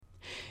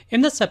In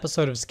this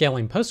episode of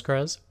Scaling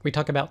Postgres, we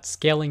talk about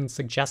scaling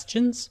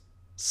suggestions,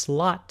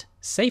 slot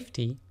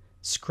safety,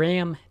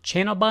 SCRAM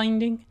channel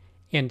binding,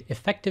 and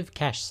effective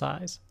cache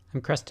size. I'm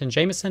Preston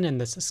Jameson,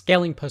 and this is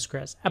Scaling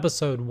Postgres,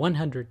 episode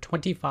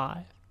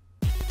 125.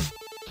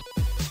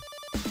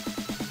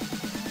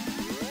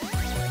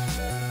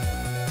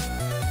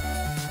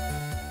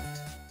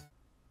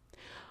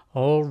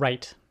 All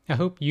right, I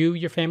hope you,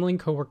 your family, and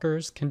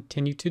coworkers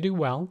continue to do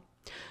well.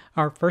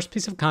 Our first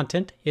piece of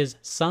content is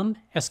some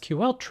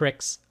SQL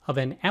tricks of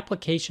an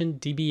application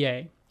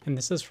DBA. And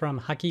this is from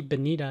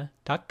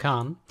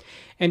hockeybenita.com.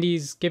 And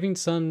he's giving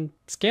some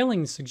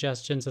scaling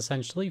suggestions,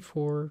 essentially,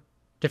 for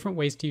different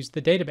ways to use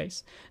the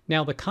database.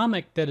 Now, the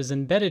comic that is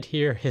embedded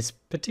here is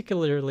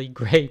particularly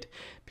great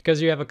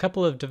because you have a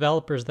couple of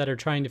developers that are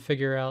trying to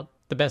figure out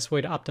the best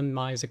way to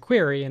optimize a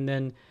query, and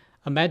then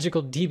a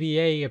magical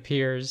DBA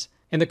appears,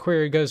 and the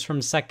query goes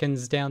from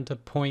seconds down to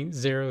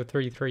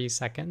 0.033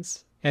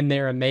 seconds. And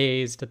they're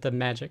amazed at the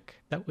magic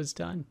that was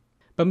done.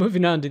 But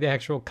moving on to the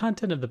actual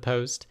content of the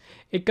post,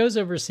 it goes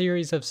over a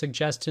series of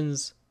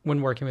suggestions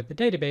when working with the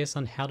database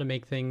on how to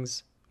make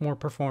things more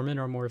performant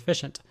or more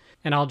efficient.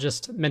 And I'll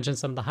just mention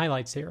some of the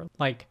highlights here,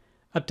 like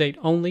update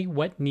only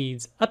what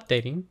needs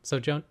updating. So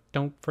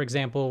don't, for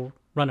example,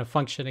 run a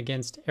function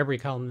against every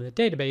column in the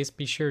database.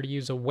 Be sure to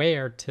use a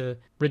where to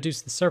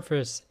reduce the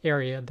surface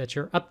area that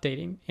you're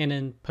updating. And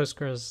in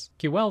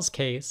PostgreSQL's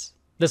case,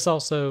 this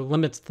also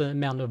limits the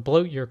amount of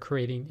bloat you're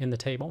creating in the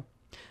table.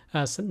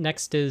 So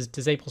next is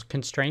disable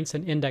constraints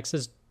and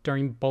indexes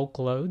during bulk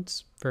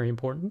loads. Very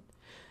important.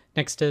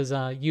 Next is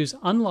use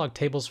unlogged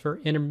tables for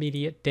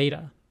intermediate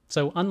data.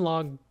 So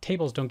unlogged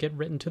tables don't get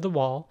written to the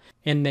wall,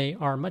 and they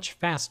are much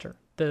faster.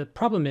 The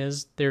problem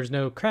is there's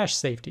no crash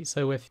safety.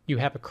 So if you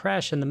have a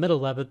crash in the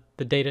middle of it,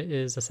 the data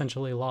is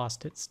essentially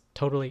lost. It's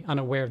totally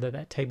unaware that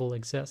that table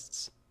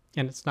exists,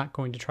 and it's not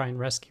going to try and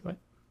rescue it.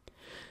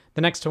 The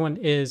next one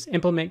is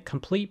implement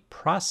complete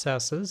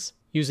processes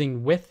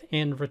using with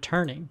and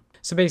returning.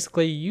 So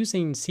basically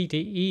using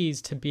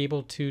CTEs to be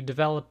able to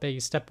develop a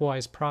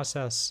stepwise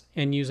process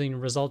and using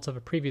results of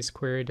a previous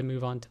query to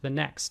move on to the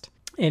next.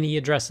 And he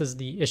addresses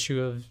the issue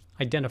of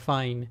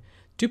identifying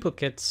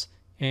duplicates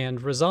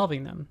and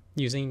resolving them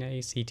using a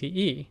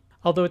CTE.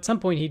 Although at some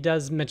point he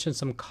does mention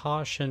some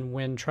caution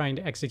when trying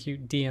to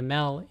execute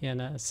DML in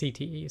a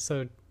CTE,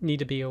 so need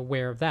to be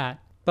aware of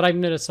that. But I've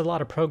noticed a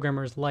lot of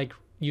programmers like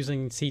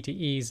using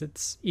CTEs.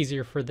 It's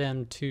easier for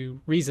them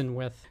to reason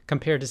with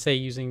compared to, say,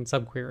 using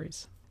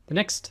subqueries. The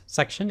next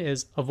section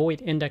is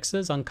avoid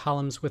indexes on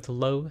columns with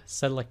low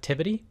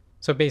selectivity.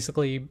 So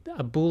basically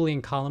a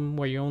Boolean column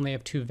where you only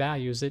have two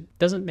values, it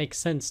doesn't make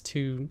sense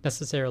to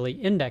necessarily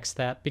index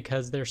that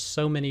because there's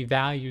so many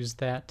values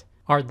that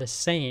are the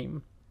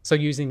same. So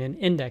using an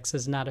index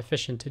is not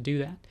efficient to do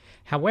that.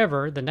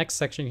 However, the next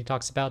section he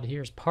talks about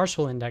here is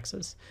partial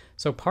indexes.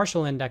 So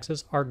partial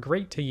indexes are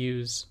great to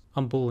use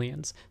on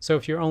Booleans. So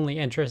if you're only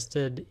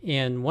interested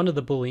in one of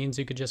the Booleans,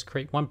 you could just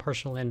create one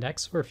partial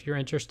index, or if you're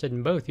interested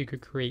in both, you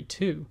could create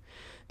two.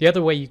 The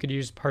other way you could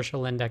use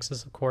partial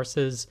indexes, of course,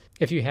 is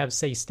if you have,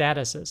 say,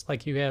 statuses,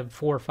 like you have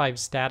 4 or 5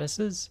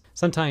 statuses,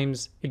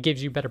 sometimes it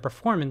gives you better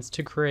performance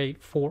to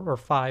create 4 or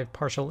 5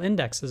 partial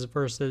indexes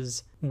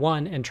versus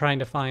one and trying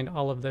to find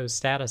all of those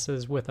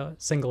statuses with a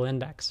single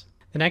index.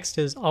 The next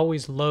is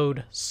always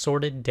load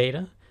sorted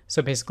data.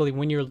 So basically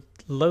when you're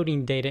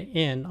loading data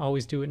in,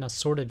 always do it in a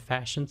sorted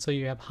fashion so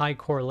you have high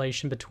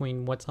correlation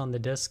between what's on the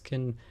disk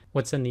and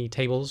what's in the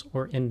tables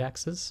or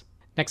indexes.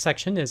 Next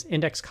section is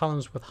index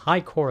columns with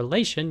high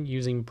correlation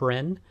using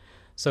Brin.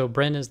 So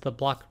Brin is the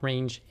block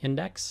range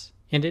index,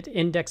 and it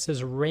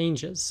indexes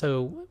ranges.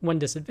 So one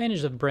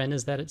disadvantage of Brin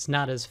is that it's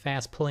not as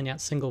fast pulling out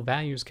single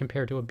values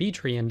compared to a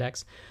B-tree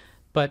index,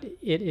 but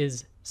it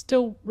is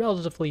still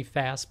relatively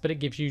fast, but it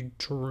gives you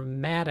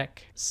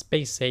dramatic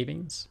space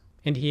savings.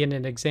 And he had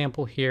an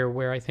example here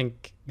where I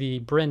think the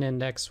Brin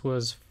index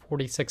was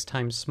 46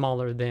 times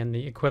smaller than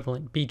the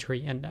equivalent B-tree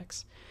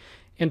index.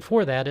 And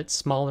for that, it's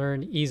smaller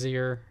and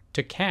easier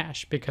to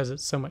cache because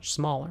it's so much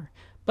smaller.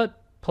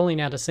 But pulling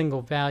out a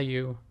single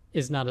value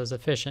is not as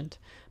efficient.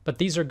 But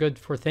these are good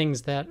for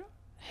things that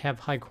have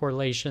high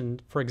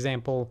correlation, for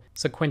example,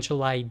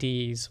 sequential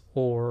IDs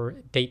or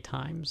date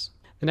times.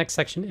 The next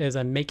section is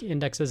make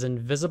indexes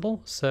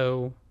invisible,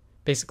 so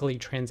basically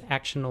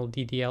transactional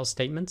DDL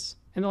statements.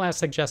 And the last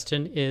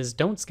suggestion is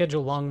don't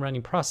schedule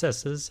long-running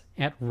processes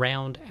at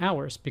round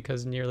hours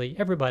because nearly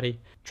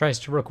everybody tries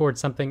to record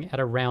something at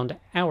a round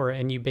hour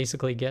and you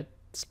basically get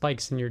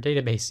spikes in your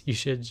database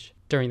usage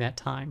during that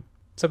time.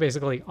 So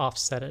basically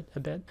offset it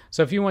a bit.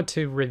 So if you want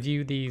to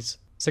review these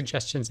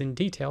suggestions in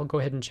detail, go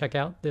ahead and check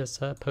out this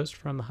post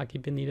from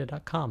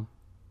hockeybenita.com.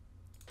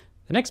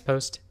 The next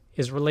post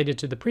is related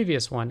to the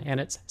previous one, and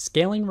it's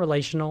scaling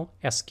relational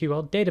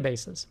SQL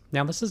databases.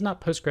 Now, this is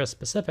not Postgres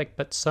specific,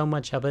 but so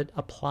much of it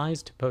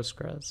applies to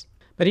Postgres.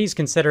 But he's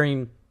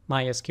considering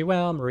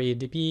MySQL,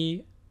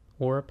 MariaDB,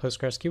 or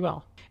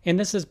PostgreSQL. And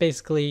this is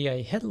basically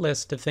a hit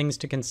list of things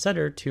to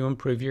consider to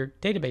improve your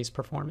database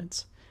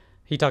performance.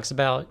 He talks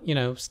about,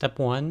 step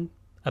 1,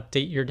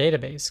 update your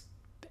database.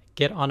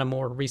 get on a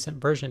more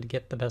recent version to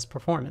get the best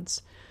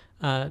performance.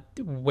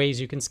 Ways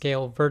you can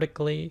scale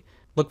vertically,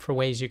 look for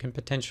ways you can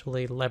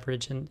potentially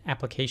leverage an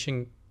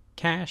application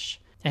cache,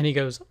 and he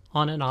goes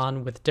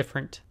on with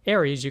different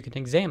areas you can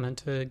examine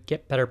to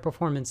get better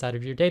performance out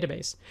of your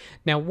database.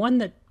 Now, one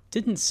that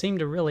didn't seem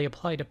to really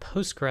apply to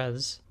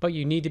Postgres, but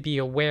you need to be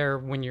aware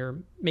when you're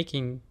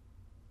making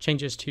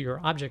changes to your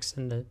objects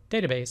in the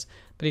database,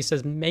 but he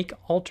says make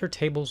alter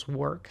tables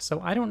work.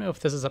 So I don't know if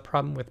this is a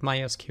problem with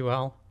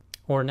MySQL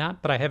or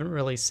not, but I haven't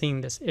really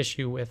seen this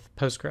issue with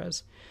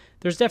Postgres.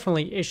 There's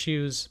definitely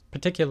issues,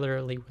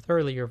 particularly with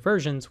earlier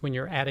versions, when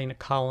you're adding a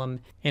column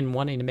and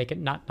wanting to make it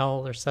not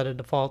null or set a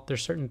default.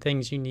 There's certain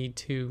things you need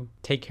to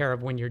take care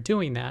of when you're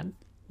doing that,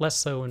 less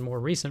so in more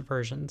recent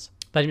versions.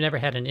 But I've never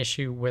had an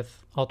issue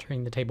with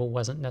altering the table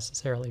wasn't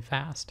necessarily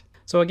fast.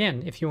 So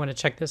again, if you want to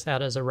check this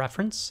out as a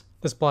reference,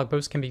 this blog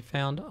post can be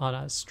found on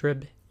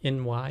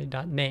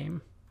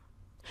stribny.name.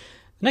 The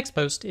next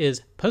post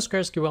is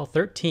PostgreSQL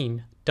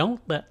 13.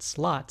 Don't let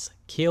slots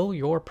kill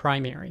your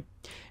primary.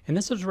 And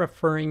this is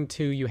referring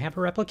to you have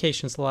a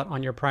replication slot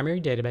on your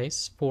primary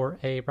database for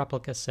a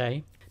replica,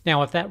 say.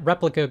 Now, if that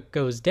replica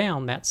goes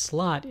down, that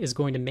slot is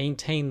going to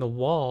maintain the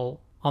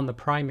wall on the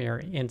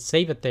primary and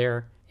save it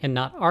there and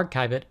not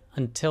archive it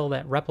until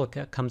that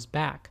replica comes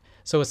back.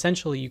 So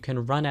essentially, you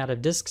can run out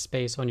of disk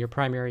space on your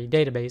primary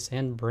database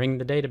and bring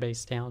the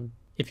database down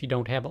if you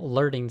don't have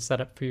alerting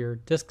set up for your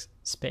disk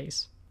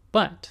space.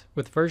 But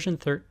with version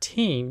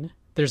 13,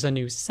 there's a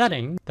new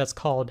setting that's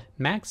called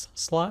max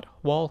slot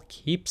wall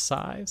keep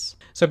size.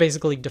 So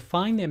basically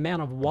define the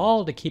amount of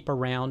wall to keep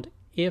around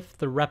if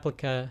the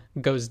replica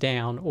goes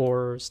down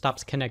or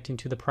stops connecting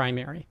to the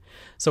primary.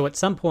 So at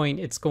some point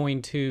it's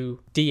going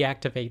to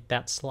deactivate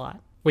that slot,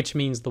 which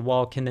means the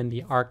wall can then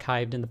be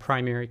archived and the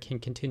primary can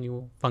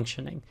continue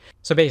functioning.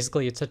 So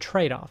basically it's a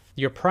trade-off.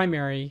 Your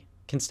primary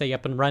can stay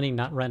up and running,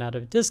 not run out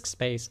of disk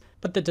space,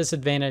 but the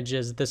disadvantage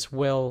is this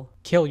will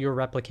kill your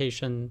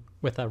replication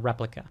with a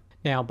replica.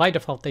 Now, by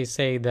default, they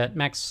say that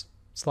max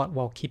slot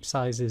wall keep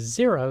size is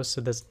 0,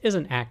 so this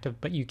isn't active,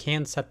 but you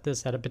can set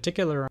this at a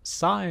particular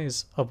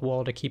size of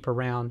wall to keep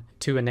around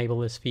to enable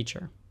this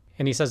feature.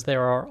 And he says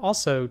there are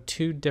also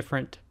 2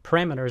 different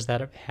parameters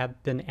that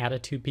have been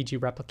added to PG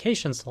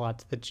replication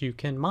slots that you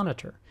can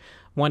monitor.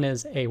 One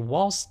is a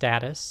wall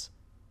status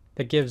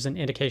that gives an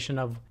indication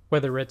of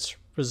whether it's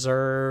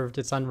reserved,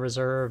 it's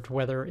unreserved,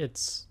 whether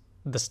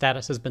the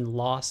status has been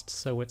lost,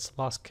 so it's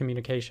lost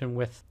communication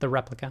with the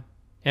replica.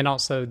 And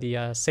also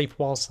the safe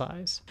wall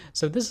size.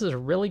 So this is a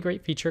really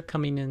great feature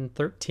coming in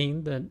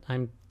 13 that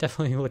I'm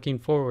definitely looking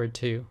forward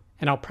to.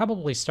 And I'll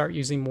probably start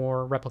using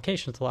more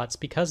replication slots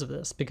because of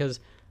this, because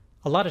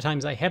a lot of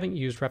times I haven't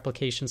used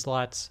replication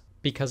slots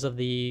because of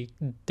the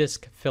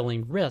disk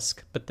filling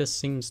risk, but this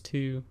seems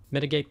to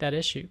mitigate that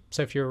issue.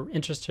 So if you're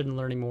interested in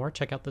learning more,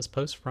 check out this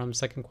post from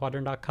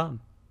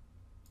secondquadrant.com.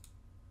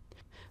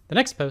 The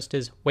next post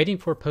is waiting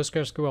for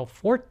PostgreSQL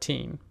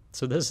 14.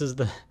 So this is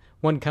the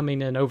one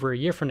coming in over a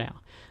year from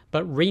now,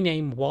 but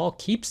rename wall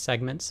keep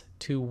segments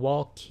to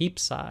wall keep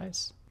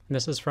size. And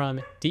this is from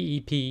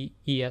depesc.com.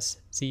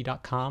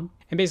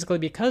 And basically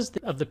because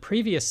of the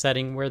previous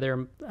setting where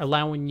they're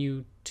allowing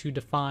you to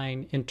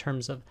define in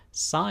terms of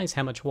size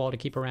how much wall to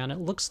keep around, it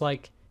looks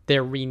like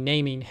they're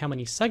renaming how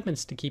many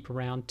segments to keep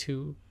around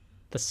to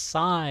the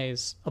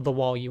size of the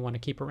wall you want to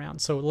keep around.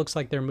 So it looks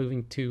like they're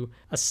moving to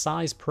a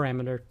size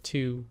parameter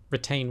to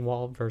retain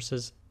wall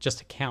versus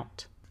just a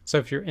count. So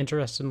if you're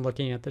interested in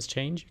looking at this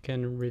change, you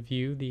can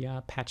review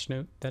the patch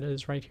note that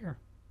is right here.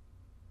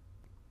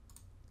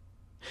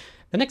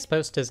 The next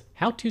post is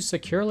how to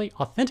securely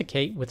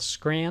authenticate with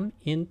SCRAM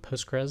in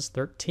Postgres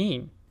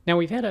 13. Now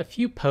we've had a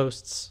few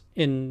posts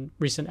in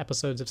recent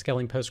episodes of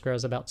Scaling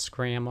Postgres about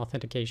SCRAM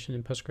authentication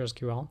in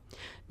PostgreSQL.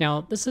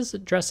 Now this is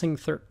addressing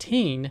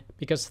 13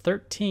 because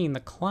 13, the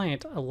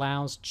client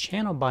allows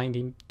channel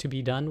binding to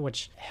be done,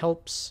 which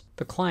helps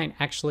the client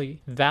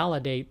actually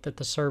validate that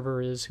the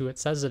server is who it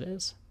says it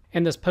is.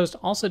 And this post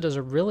also does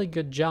a really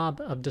good job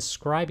of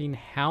describing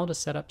how to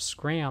set up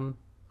SCRAM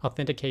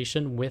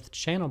authentication with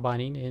channel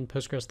binding in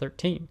Postgres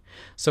 13.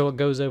 So it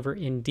goes over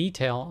in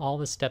detail all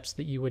the steps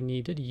that you would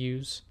need to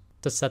use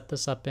to set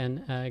this up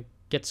and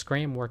get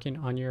SCRAM working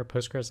on your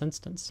Postgres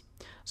instance.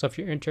 So if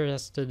you're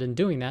interested in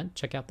doing that,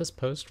 check out this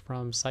post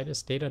from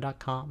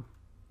citusdata.com.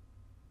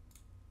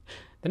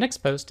 The next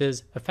post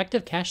is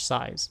Effective Cache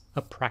Size,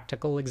 a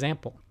Practical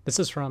Example. This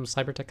is from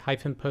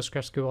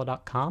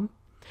cybertech-postgresql.com.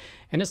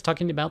 And it's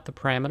talking about the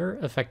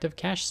parameter effective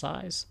cache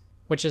size,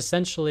 which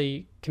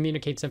essentially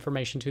communicates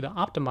information to the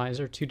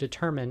optimizer to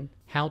determine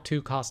how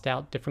to cost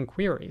out different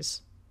queries.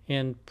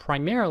 And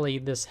primarily,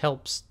 this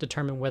helps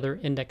determine whether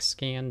index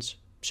scans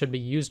should be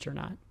used or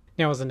not.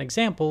 Now, as an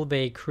example,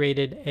 they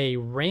created a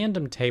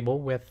random table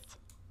with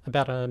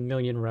about 1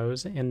 million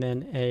rows and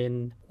then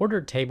an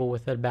ordered table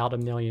with about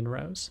 1 million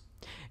rows.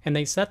 And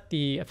they set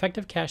the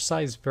effective cache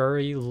size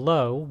very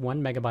low,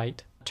 1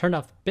 megabyte, turned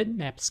off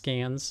bitmap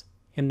scans,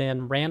 and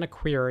then ran a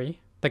query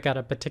that got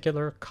a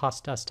particular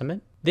cost estimate.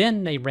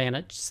 Then they ran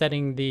it,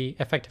 setting the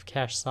effective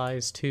cache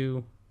size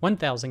to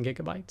 1,000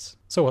 gigabytes.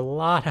 So a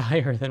lot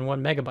higher than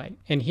 1 megabyte.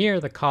 And here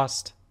the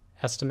cost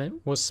estimate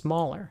was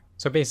smaller.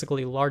 So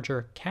basically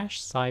larger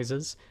cache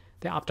sizes,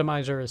 the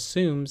optimizer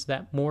assumes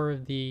that more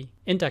of the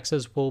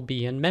indexes will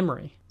be in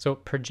memory. So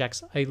it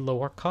projects a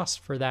lower cost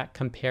for that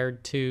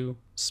compared to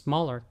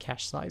smaller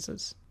cache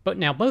sizes. But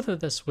now both of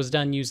this was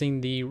done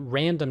using the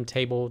random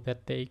table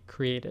that they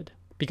created.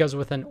 Because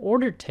with an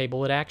ordered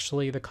table,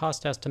 the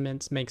cost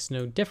estimates makes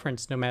no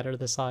difference no matter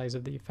the size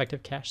of the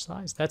effective cache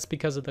size. That's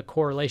because of the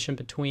correlation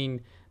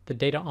between the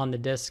data on the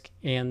disk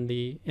and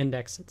the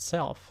index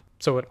itself.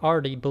 So it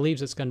already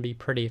believes it's going to be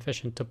pretty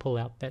efficient to pull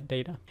out that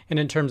data. And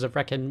in terms of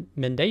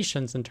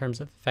recommendations, in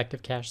terms of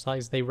effective cache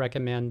size, they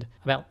recommend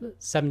about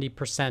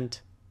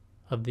 70%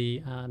 of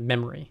the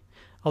memory.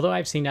 Although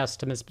I've seen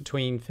estimates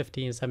between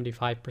 50 and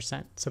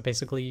 75%. So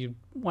basically you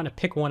want to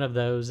pick one of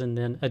those and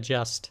then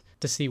adjust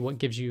to see what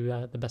gives you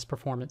the best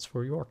performance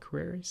for your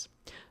queries.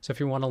 So if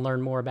you want to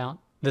learn more about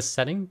this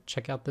setting,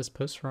 check out this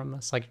post from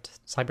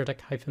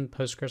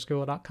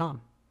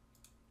cybertech-postgresql.com.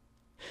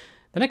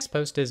 The next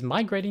post is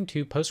migrating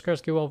to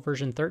PostgreSQL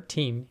version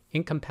 13,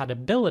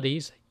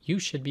 incompatibilities you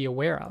should be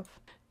aware of.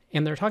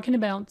 And they're talking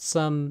about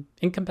some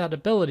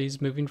incompatibilities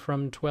moving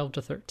from 12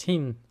 to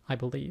 13, I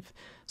believe.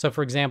 So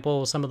for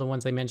example, some of the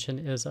ones they mention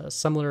is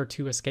similar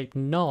to escape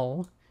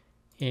null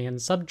and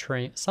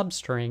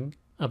substring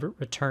of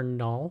return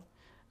null.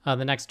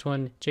 The next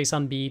one,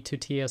 JSONB to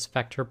TS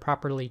vector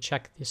properly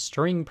check the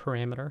string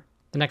parameter.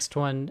 The next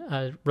one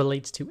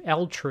relates to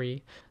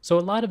L-tree. So a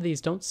lot of these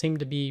don't seem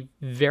to be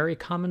very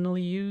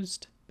commonly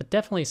used, but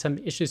definitely some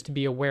issues to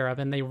be aware of.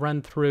 And they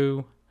run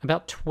through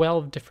about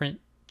 12 different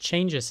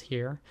changes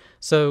here.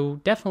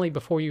 So definitely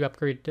before you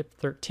upgrade to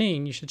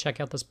 13, you should check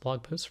out this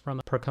blog post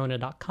from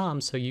Procona.com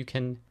so you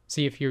can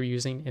see if you're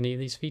using any of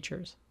these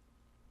features.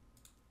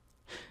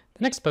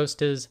 The next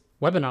post is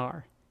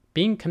webinar,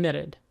 being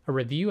committed, a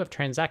review of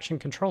transaction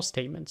control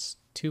statements,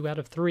 2 out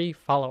of 3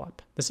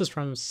 follow-up. This is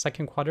from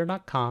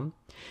secondquarter.com,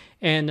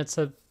 and it's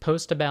a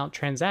post about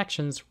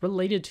transactions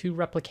related to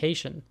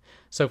replication.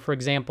 So for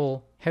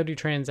example, how do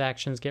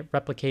transactions get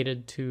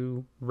replicated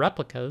to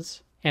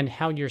replicas, and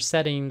how your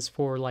settings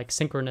for like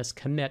synchronous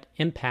commit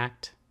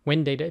impact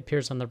when data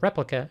appears on the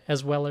replica,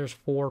 as well as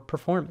for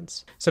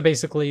performance. So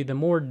basically, the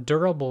more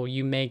durable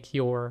you make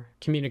your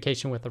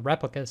communication with the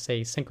replica,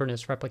 say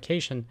synchronous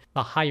replication,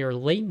 the higher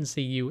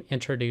latency you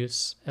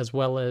introduce, as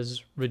well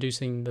as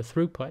reducing the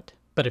throughput.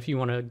 But if you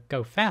want to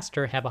go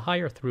faster, have a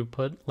higher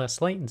throughput,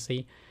 less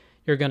latency,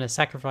 you're going to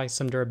sacrifice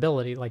some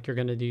durability, like you're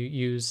going to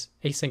use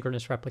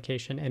asynchronous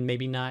replication and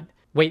maybe not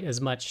wait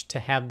as much to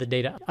have the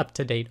data up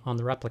to date on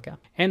the replica.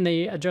 And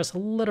they address a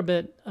little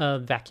bit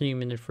of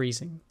vacuum and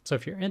freezing. So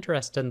if you're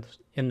interested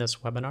in this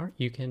webinar,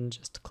 you can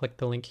just click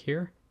the link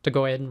here to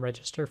go ahead and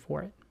register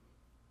for it.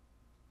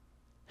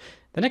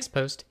 The next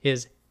post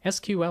is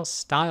SQL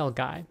Style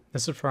Guide.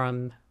 This is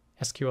from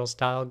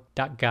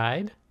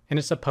sqlstyle.guide, and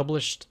it's a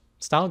published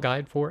style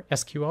guide for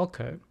SQL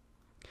code.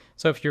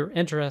 So if you're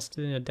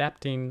interested in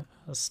adapting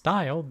a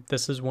style,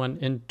 this is one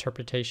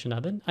interpretation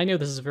of it. I know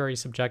this is very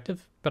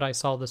subjective, but I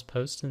saw this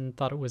post and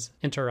thought it was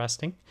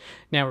interesting.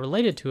 Now,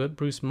 related to it,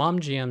 Bruce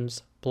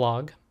Momjian's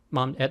blog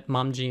at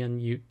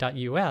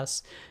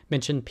momjian.us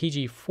mentioned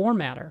PG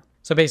Formatter.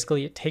 So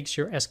basically, it takes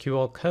your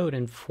SQL code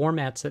and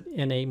formats it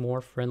in a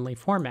more friendly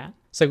format.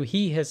 So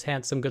he has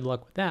had some good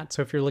luck with that.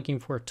 So if you're looking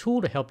for a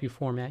tool to help you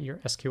format your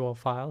SQL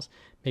files,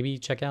 maybe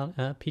check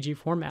out PG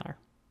Formatter.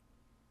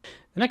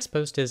 The next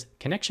post is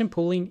connection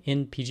pooling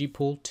in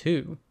pgpool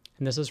 2.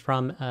 And this is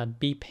from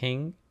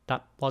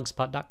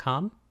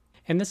bping.blogspot.com.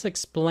 And this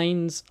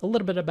explains a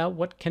little bit about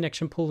what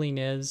connection pooling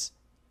is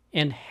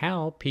and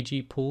how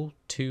pgpool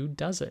 2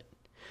 does it.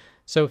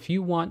 So if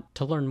you want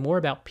to learn more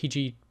about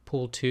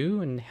pgpool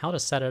 2 and how to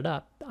set it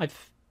up,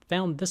 I've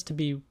found this to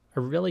be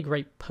a really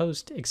great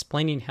post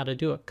explaining how to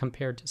do it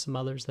compared to some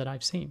others that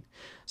I've seen.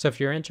 So if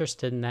you're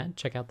interested in that,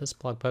 check out this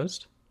blog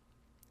post.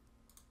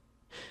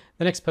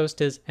 The next post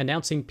is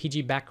announcing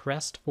PG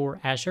Backrest for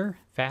Azure,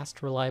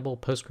 fast, reliable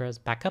Postgres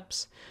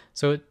backups.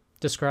 So it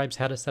describes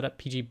how to set up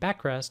PG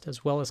Backrest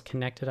as well as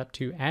connect it up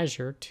to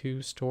Azure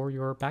to store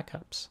your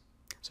backups.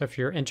 So if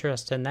you're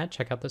interested in that,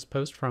 check out this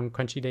post from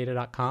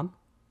crunchydata.com.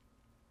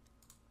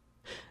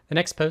 The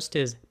next post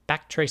is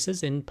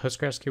backtraces in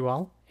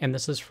PostgreSQL, and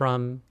this is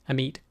from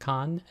Amit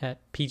Khan at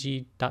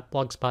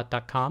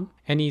pg.blogspot.com.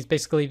 And he's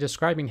basically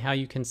describing how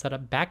you can set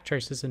up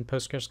backtraces in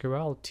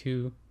PostgreSQL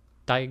to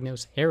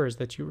diagnose errors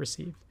that you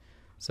receive.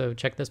 So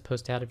check this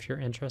post out if you're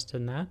interested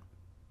in that.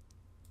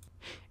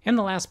 And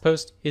the last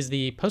post is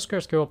the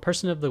PostgreSQL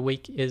Person of the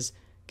Week is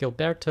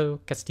Gilberto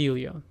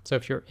Castillo. So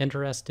if you're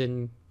interested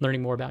in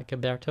learning more about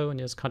Gilberto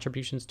and his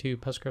contributions to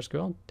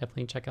PostgreSQL,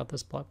 definitely check out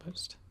this blog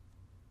post.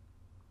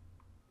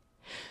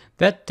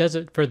 That does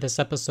it for this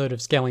episode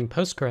of Scaling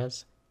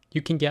Postgres.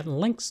 You can get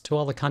links to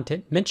all the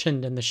content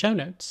mentioned in the show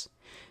notes.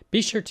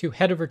 Be sure to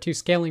head over to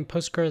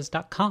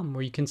scalingpostgres.com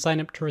where you can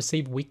sign up to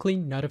receive weekly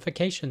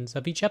notifications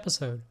of each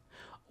episode,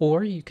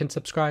 or you can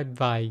subscribe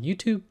via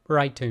YouTube or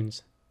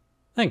iTunes.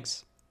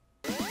 Thanks.